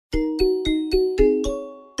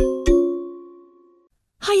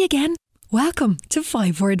again. Welcome to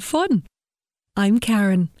 5-Word Fun. I'm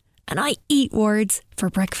Karen and I eat words for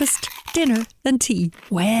breakfast, dinner and tea.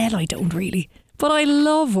 Well, I don't really, but I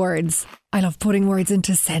love words. I love putting words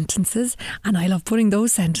into sentences and I love putting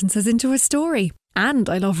those sentences into a story. And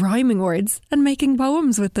I love rhyming words and making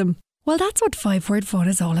poems with them. Well, that's what 5-Word Fun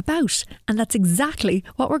is all about. And that's exactly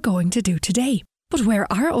what we're going to do today. But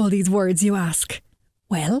where are all these words, you ask?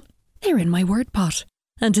 Well, they're in my word pot.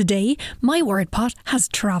 And today, my word pot has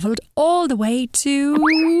travelled all the way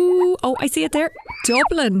to, oh, I see it there,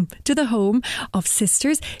 Dublin, to the home of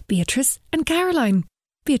sisters Beatrice and Caroline.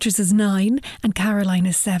 Beatrice is 9 and Caroline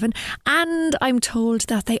is 7, and I'm told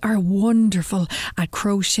that they are wonderful at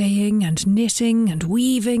crocheting and knitting and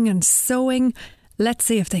weaving and sewing. Let's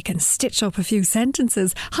see if they can stitch up a few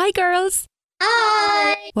sentences. Hi, girls.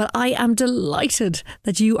 Hi! Well, I am delighted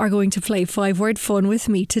that you are going to play 5-Word Fun with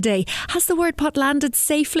me today. Has the word pot landed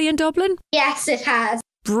safely in Dublin? Yes, it has.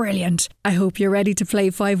 Brilliant. I hope you're ready to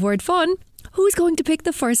play 5-Word Fun. Who's going to pick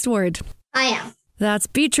the first word? I am. That's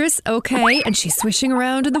Beatrice, okay, and she's swishing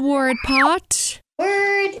around in the word pot.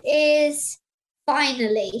 Word is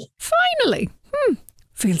finally. Finally?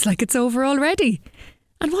 Feels like it's over already.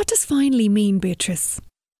 And what does finally mean, Beatrice?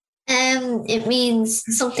 It means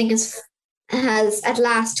something has at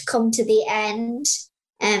last come to the end,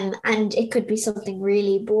 and it could be something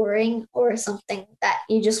really boring or something that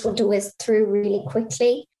you just want to whiz through really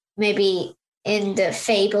quickly. Maybe in the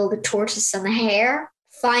fable, The Tortoise and the Hare,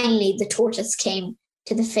 finally the tortoise came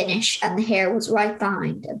to the finish and the hare was right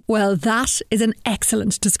behind him. Well, that is an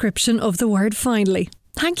excellent description of the word finally.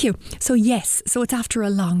 Thank you. So yes, so it's after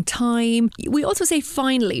a long time. We also say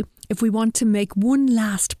finally if we want to make one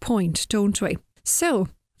last point, don't we? So,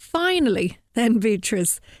 finally, then,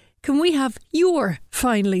 Beatrice, can we have your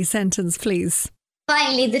finally sentence, please?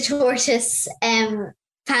 Finally, the tortoise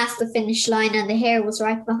passed the finish line and the hare was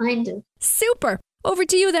right behind him. Super. Over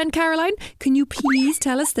to you then, Caroline. Can you please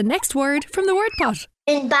tell us the next word from the word pot?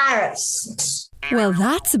 Embarrassed. Well,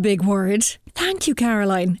 that's a big word. Thank you,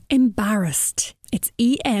 Caroline. Embarrassed. It's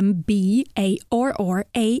EMBARRASSED.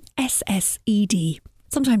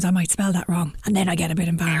 Sometimes I might spell that wrong and then I get a bit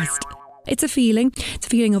embarrassed. It's a feeling. It's a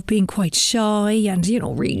feeling of being quite shy and,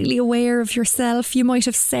 really aware of yourself. You might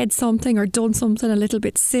have said something or done something a little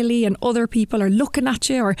bit silly and other people are looking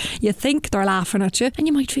at you or you think they're laughing at you and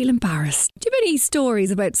you might feel embarrassed. Do you have any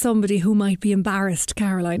stories about somebody who might be embarrassed,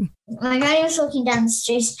 Caroline? My granny was walking down the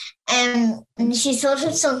street and she thought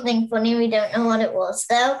of something funny. We don't know what it was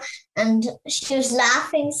though. And she was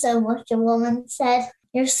laughing so much. A woman said,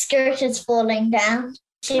 "Your skirt is falling down."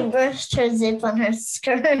 She burst her zip on her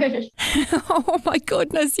skirt. Oh my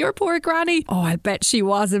goodness, your poor granny. Oh, I bet she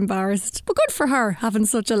was embarrassed. But good for her having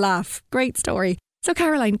such a laugh. Great story. So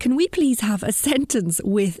Caroline, can we please have a sentence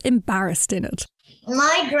with embarrassed in it?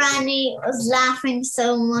 My granny was laughing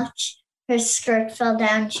so much her skirt fell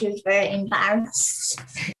down. She was very embarrassed.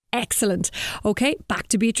 Excellent. Okay, back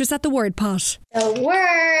to Beatrice at the word pot. The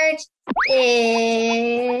word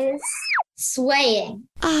is swaying.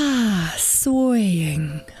 Ah,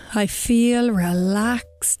 swaying. I feel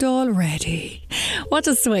relaxed already. What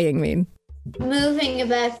does swaying mean? Moving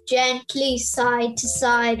about gently side to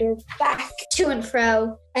side or back to and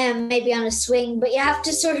fro, maybe on a swing, but you have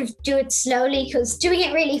to sort of do it slowly because doing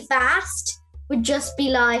it really fast would just be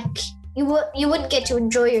like, you wouldn't get to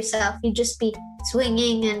enjoy yourself. You'd just be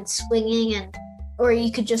swinging, or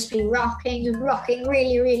you could just be rocking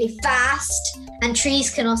really, really fast. And trees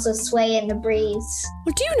can also sway in the breeze.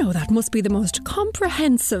 Well, do you know that must be the most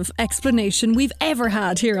comprehensive explanation we've ever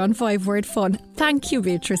had here on 5-Word Fun. Thank you,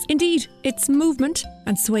 Beatrice. Indeed, it's movement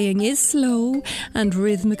and swaying is slow and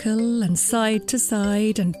rhythmical and side to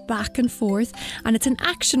side and back and forth. And it's an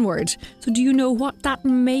action word. So do you know what that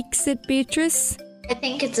makes it, Beatrice? I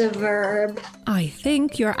think it's a verb. I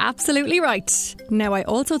think you're absolutely right. Now I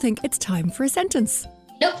also think it's time for a sentence.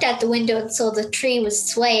 Looked out the window and saw the tree was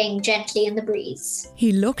swaying gently in the breeze.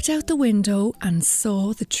 He looked out the window and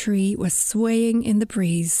saw the tree was swaying in the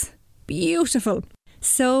breeze. Beautiful.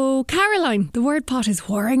 So, Caroline, the word pot is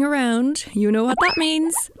whirring around. You know what that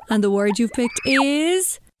means. And the word you've picked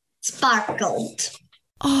is... Sparkled.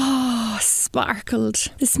 Oh, sparkled.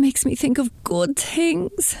 This makes me think of good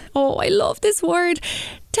things. Oh, I love this word.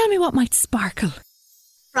 Tell me what might sparkle.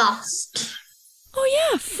 Frost. Oh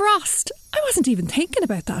yeah, frost. I wasn't even thinking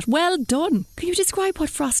about that. Well done. Can you describe what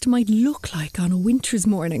frost might look like on a winter's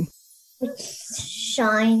morning? It's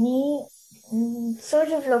shiny. Sort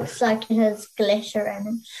of looks like it has glitter in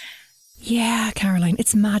it. Yeah, Caroline,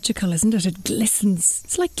 it's magical, isn't it? It glistens.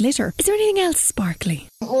 It's like glitter. Is there anything else sparkly?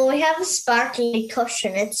 Well, we have a sparkly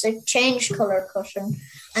cushion. It's a change colour cushion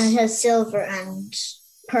and it has silver and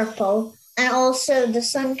purple. And also the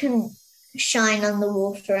sun can shine on the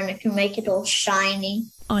water and it can make it all shiny.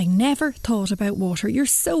 I never thought about water. You're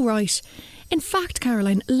so right. In fact,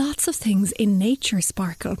 Caroline, lots of things in nature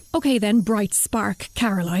sparkle. OK then, bright spark,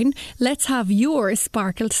 Caroline, let's have your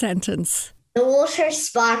sparkled sentence. The water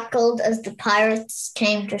sparkled as the pirates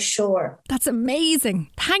came to shore. That's amazing.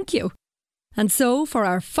 Thank you. And so, for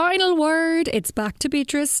our final word, it's back to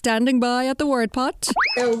Beatrice standing by at the word pot.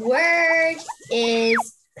 The word is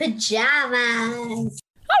pajamas.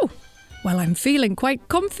 Oh, well, I'm feeling quite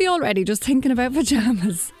comfy already just thinking about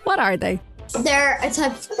pajamas. What are they? They're a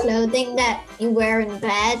type of clothing that you wear in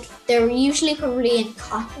bed. They're usually probably in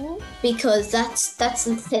cotton because that's the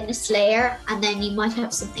thinnest layer, and then you might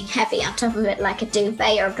have something heavy on top of it like a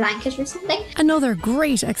duvet or a blanket or something. Another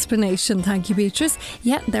great explanation, thank you, Beatrice.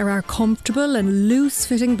 Yeah, there are comfortable and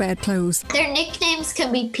loose-fitting bedclothes. Their nicknames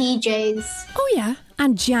can be PJs. Oh yeah,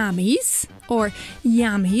 and jammies, or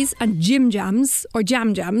yammies, and jim jams, or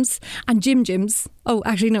jam jams, and jim jims. Oh,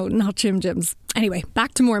 actually no, not jim jims. Anyway,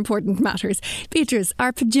 back to more important matters. Beatrice,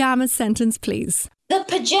 our pyjamas sentence, please. The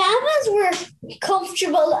pajamas were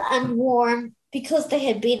comfortable and warm because they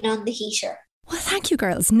had been on the heater. Well, thank you,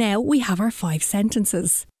 girls. Now we have our 5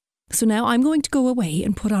 sentences. So now I'm going to go away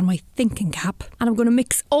and put on my thinking cap, and I'm going to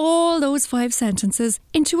mix all those 5 sentences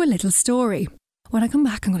into a little story. When I come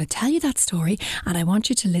back, I'm going to tell you that story, and I want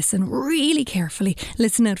you to listen really carefully.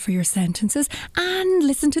 Listen out for your sentences and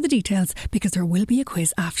listen to the details, because there will be a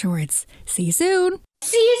quiz afterwards. See you soon.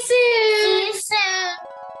 See you soon. See you soon.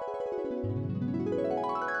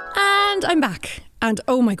 And I'm back. And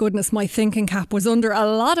oh my goodness, my thinking cap was under a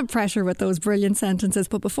lot of pressure with those brilliant sentences.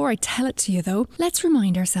 But before I tell it to you though, let's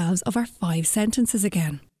remind ourselves of our 5 sentences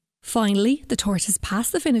again. Finally, the tortoise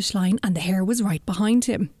passed the finish line and the hare was right behind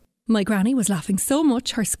him. My granny was laughing so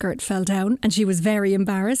much her skirt fell down and she was very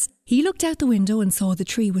embarrassed. He looked out the window and saw the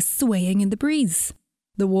tree was swaying in the breeze.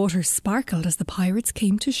 The water sparkled as the pirates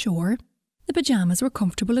came to shore. The pyjamas were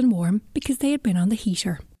comfortable and warm because they had been on the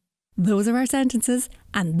heater. Those are our sentences,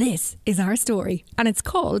 and this is our story, and it's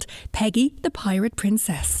called Peggy the Pirate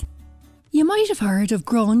Princess. You might have heard of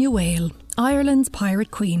Grania Whale, Ireland's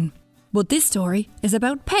pirate queen, but this story is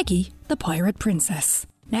about Peggy the Pirate Princess.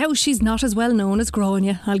 Now, she's not as well known as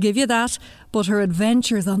Grania, I'll give you that, but her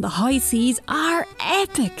adventures on the high seas are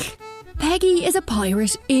epic. Peggy is a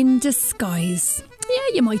pirate in disguise.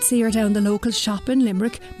 Yeah, you might see her down the local shop in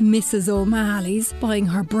Limerick, Mrs. O'Malley's, buying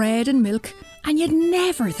her bread and milk, and you'd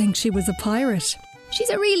never think she was a pirate.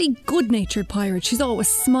 She's a really good-natured pirate. She's always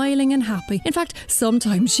smiling and happy. In fact,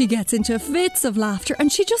 sometimes she gets into fits of laughter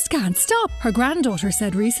and she just can't stop. Her granddaughter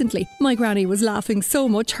said recently, "My granny was laughing so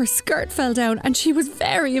much her skirt fell down and she was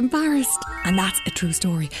very embarrassed." And that's a true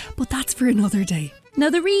story, but that's for another day.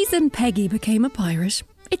 Now, the reason Peggy became a pirate,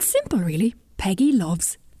 it's simple really. Peggy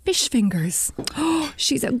loves fish fingers. Oh,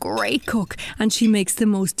 she's a great cook and she makes the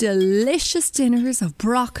most delicious dinners of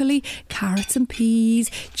broccoli, carrots and peas,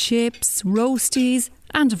 chips, roasties,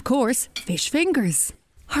 and of course, fish fingers.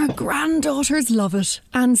 Her granddaughters love it,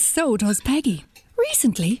 and so does Peggy.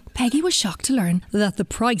 Recently, Peggy was shocked to learn that the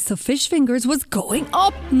price of fish fingers was going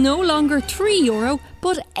up. No longer €3,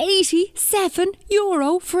 but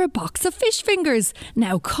 €87 for a box of fish fingers.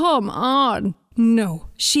 Now come on. No,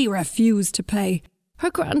 she refused to pay. Her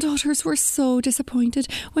granddaughters were so disappointed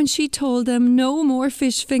when she told them no more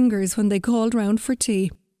fish fingers when they called round for tea.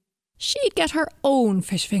 She'd get her own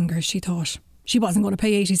fish fingers, she thought. She wasn't going to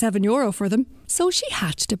pay €87 for them, so she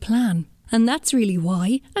hatched a plan. And that's really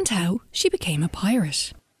why and how she became a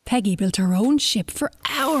pirate. Peggy built her own ship for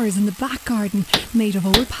hours in the back garden, made of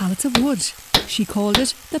old pallets of wood. She called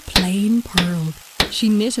it the Plain Pearl. She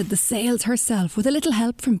knitted the sails herself with a little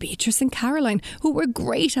help from Beatrice and Caroline, who were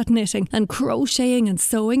great at knitting and crocheting and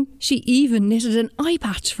sewing. She even knitted an eye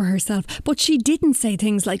patch for herself, but she didn't say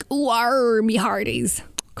things like, "Ooh, arr, me hearties."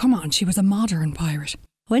 Come on, she was a modern pirate.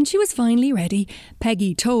 When she was finally ready,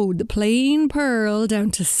 Peggy towed the Plain Pearl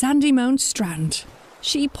down to Sandymount Strand.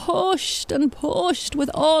 She pushed and pushed with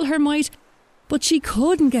all her might, but she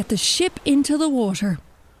couldn't get the ship into the water.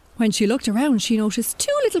 When she looked around, she noticed 2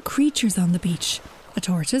 little creatures on the beach. A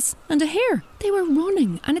tortoise and a hare. They were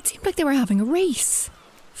running and it seemed like they were having a race.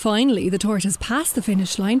 Finally, the tortoise passed the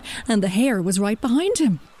finish line and the hare was right behind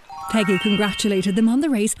him. Peggy congratulated them on the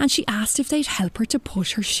race and she asked if they'd help her to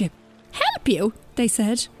push her ship. "Help you?" they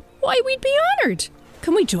said. "Why, we'd be honoured.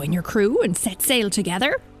 Can we join your crew and set sail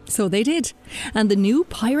together?" So they did, and the new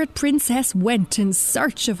pirate princess went in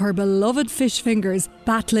search of her beloved fish fingers,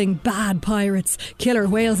 battling bad pirates, killer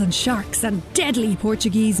whales and sharks, and deadly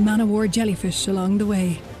Portuguese man-o'-war jellyfish along the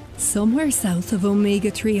way. Somewhere south of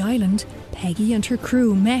Omega-3 Island, Peggy and her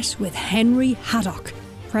crew met with Henry Haddock.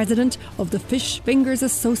 president of the Fish Fingers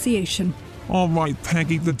Association. All right,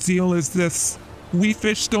 Peggy, the deal is this. We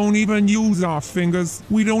fish don't even use our fingers.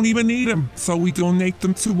 We don't even need them, so we donate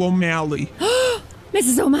them to O'Malley.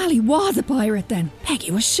 Mrs. O'Malley was a pirate then.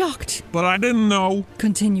 Peggy was shocked. But I didn't know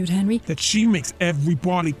Continued Henry. that she makes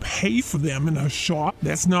everybody pay for them in her shop.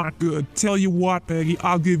 That's not good. Tell you what, Peggy,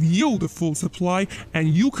 I'll give you the full supply and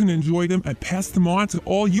you can enjoy them and pass them on to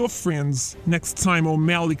all your friends. Next time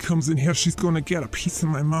O'Malley comes in here, she's gonna get a piece of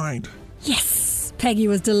my mind. Yes! Peggy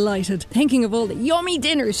was delighted. Thinking of all the yummy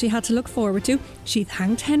dinners she had to look forward to, she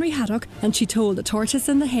thanked Henry Haddock and she told the tortoise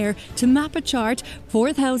and the hare to map a chart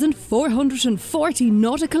 4,440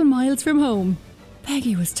 nautical miles from home.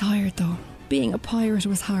 Peggy was tired though. Being a pirate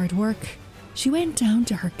was hard work. She went down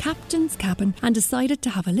to her captain's cabin and decided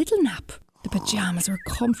to have a little nap. The pyjamas were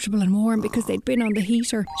comfortable and warm because they'd been on the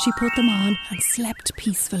heater. She put them on and slept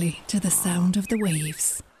peacefully to the sound of the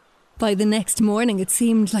waves. By the next morning, it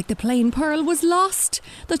seemed like the plain pearl was lost.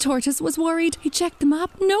 The tortoise was worried. He checked the map,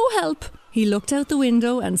 no help. He looked out the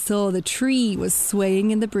window and saw the tree was swaying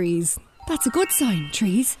in the breeze. That's a good sign,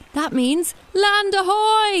 trees. That means land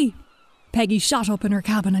ahoy! Peggy shot up in her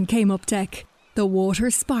cabin and came up deck. The water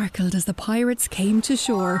sparkled as the pirates came to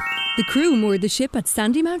shore. The crew moored the ship at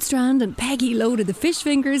Sandymount Strand and Peggy loaded the fish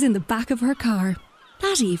fingers in the back of her car.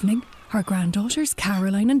 That evening, her granddaughters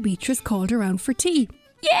Caroline and Beatrice called around for tea.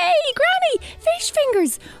 Yay, Granny! Fish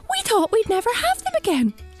fingers! We thought we'd never have them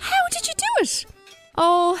again. How did you do it?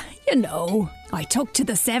 Oh, you know, I took to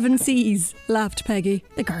the 7 seas, laughed Peggy.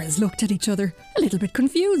 The girls looked at each other, a little bit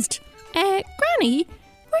confused. Granny,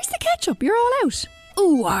 where's the ketchup? You're all out.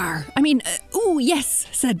 Ooh, yes,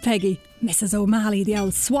 said Peggy. Mrs. O'Malley, the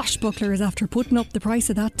old swashbuckler, is after putting up the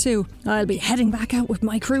price of that too. I'll be heading back out with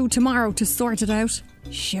my crew tomorrow to sort it out.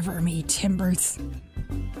 Shiver me timbers.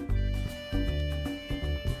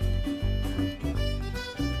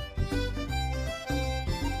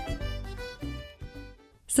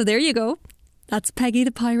 So there you go. That's Peggy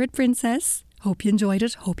the Pirate Princess. Hope you enjoyed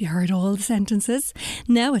it. Hope you heard all the sentences.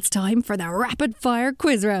 Now it's time for the rapid fire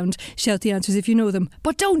quiz round. Shout the answers if you know them,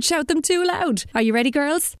 but don't shout them too loud. Are you ready,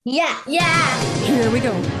 girls? Yeah. Here we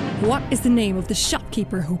go. What is the name of the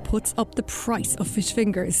shopkeeper who puts up the price of fish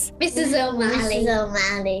fingers? Mrs. O'Malley. Mrs.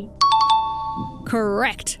 O'Malley.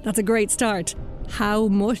 Correct. That's a great start. How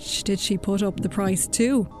much did she put up the price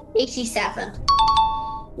to? 87.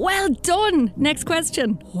 Well done! Next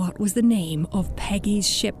question. What was the name of Peggy's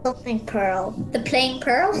ship? Something Pearl. The plain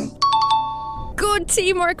pearl. Good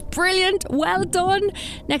teamwork, brilliant, well done.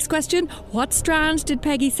 Next question. What strand did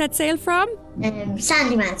Peggy set sail from?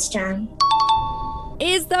 Sandymount Strand.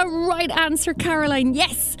 Is the right answer, Caroline?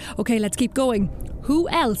 Yes! Okay, let's keep going. Who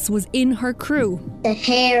else was in her crew? The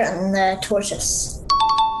hare and the tortoise.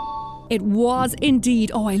 It was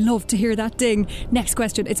indeed. Oh, I love to hear that ding. Next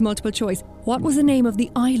question, it's multiple choice. What was the name of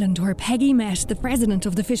the island where Peggy met the president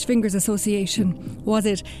of the Fish Fingers Association? Was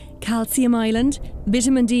it Calcium Island,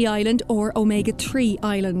 Vitamin D Island, or Omega-3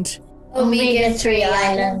 Island? Omega-3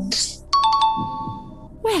 Island.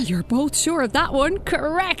 Well, you're both sure of that one.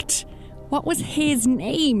 Correct. What was his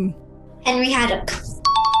name? Henry Haddock.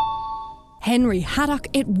 Henry Haddock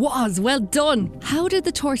it was. Well done. How did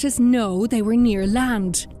the tortoise know they were near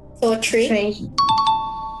land? So a tree.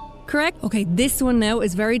 Correct. Okay, this one now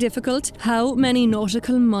is very difficult. How many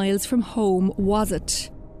nautical miles from home was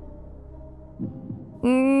it?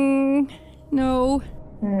 No.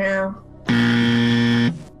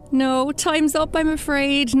 No, time's up, I'm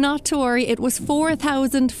afraid. Not to worry, it was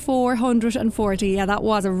 4,440. Yeah, that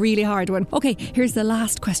was a really hard one. Okay, here's the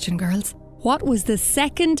last question, girls. What was the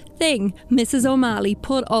second thing Mrs. O'Malley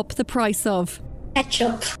put up the price of?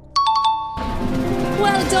 Ketchup.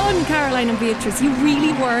 Well done, Caroline and Beatrice. You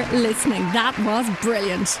really were listening. That was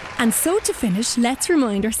brilliant. And so to finish, let's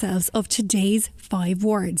remind ourselves of today's 5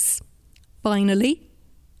 words. Finally,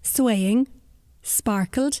 swaying,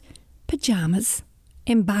 sparkled, pyjamas,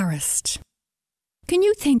 embarrassed. Can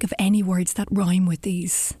you think of any words that rhyme with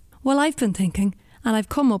these? Well, I've been thinking, and I've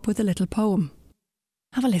come up with a little poem.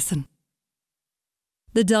 Have a listen.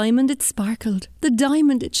 The diamond it sparkled, the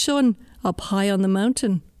diamond it shone, up high on the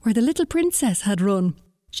mountain where the little princess had run.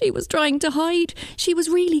 She was trying to hide, she was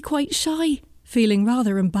really quite shy, feeling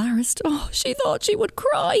rather embarrassed. Oh, she thought she would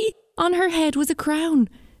cry. On her head was a crown,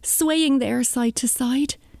 swaying there side to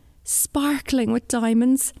side, sparkling with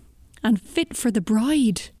diamonds, and fit for the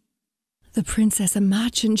bride. The princess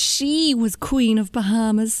imagined she was Queen of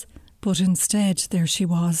Bahamas, but instead there she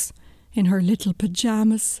was, in her little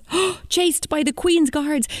pyjamas. Chased by the Queen's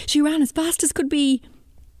guards, she ran as fast as could be.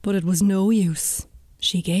 But it was no use.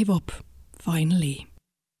 She gave up, finally.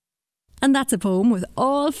 And that's a poem with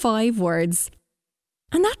all 5 words.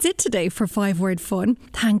 And that's it today for 5-Word Fun.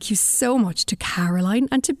 Thank you so much to Caroline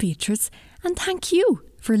and to Beatrice. And thank you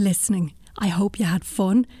for listening. I hope you had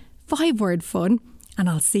fun. 5-Word Fun. And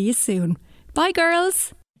I'll see you soon. Bye,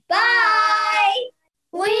 girls. Bye.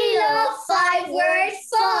 We love